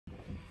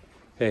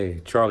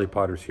Hey, Charlie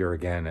Potter's here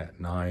again at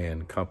Nye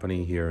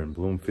Company here in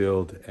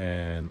Bloomfield,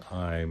 and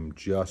I'm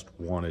just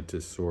wanted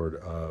to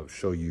sort of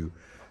show you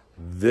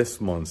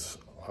this month's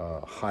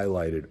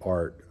highlighted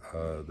art.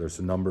 There's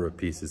a number of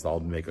pieces. I'll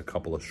make a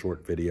couple of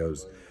short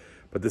videos,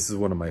 but this is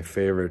one of my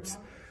favorites.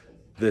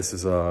 This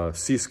is a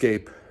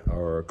seascape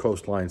or a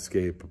coastline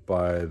scape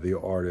by the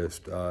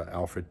artist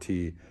Alfred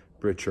T.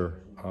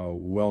 Britcher, a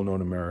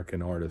well-known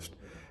American artist.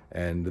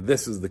 And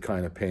this is the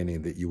kind of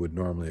painting that you would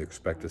normally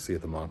expect to see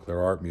at the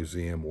Montclair Art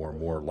Museum, or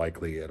more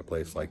likely at a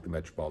place like the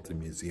Metropolitan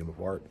Museum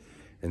of Art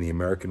in the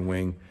American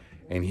Wing.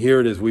 And here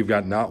it is. We've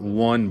got not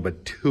one,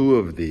 but two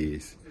of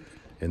these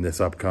in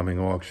this upcoming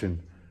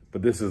auction.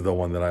 But this is the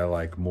one that I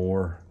like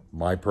more.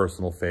 My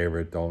personal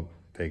favorite. Don't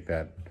take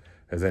that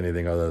as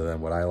anything other than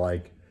what I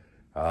like.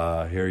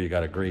 Here you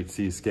got a great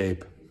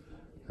seascape.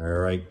 All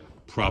right,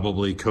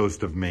 probably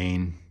coast of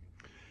Maine.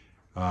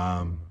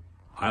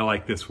 I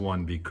like this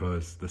one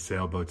because the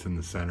sailboats in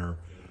the center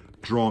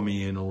draw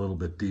me in a little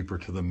bit deeper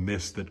to the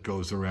mist that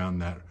goes around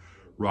that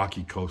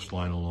rocky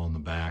coastline along the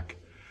back.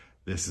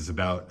 This is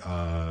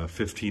about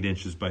 15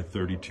 inches by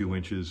 32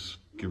 inches,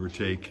 give or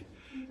take.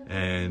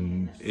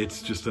 And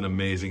it's just an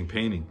amazing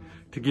painting.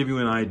 To give you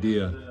an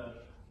idea,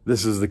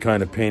 this is the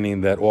kind of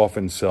painting that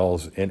often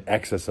sells in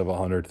excess of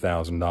 $100,000,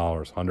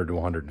 $100,000 to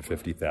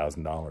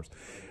 $150,000.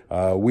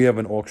 We have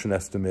an auction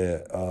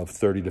estimate of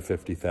 $30,000 to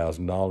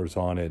 $50,000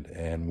 on it,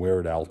 and where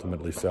it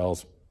ultimately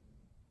sells,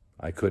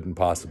 I couldn't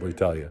possibly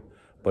tell you.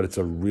 But it's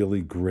a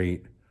really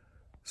great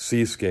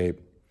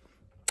seascape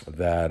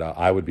that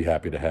I would be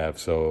happy to have.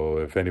 So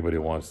if anybody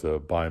wants to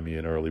buy me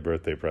an early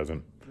birthday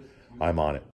present, I'm on it.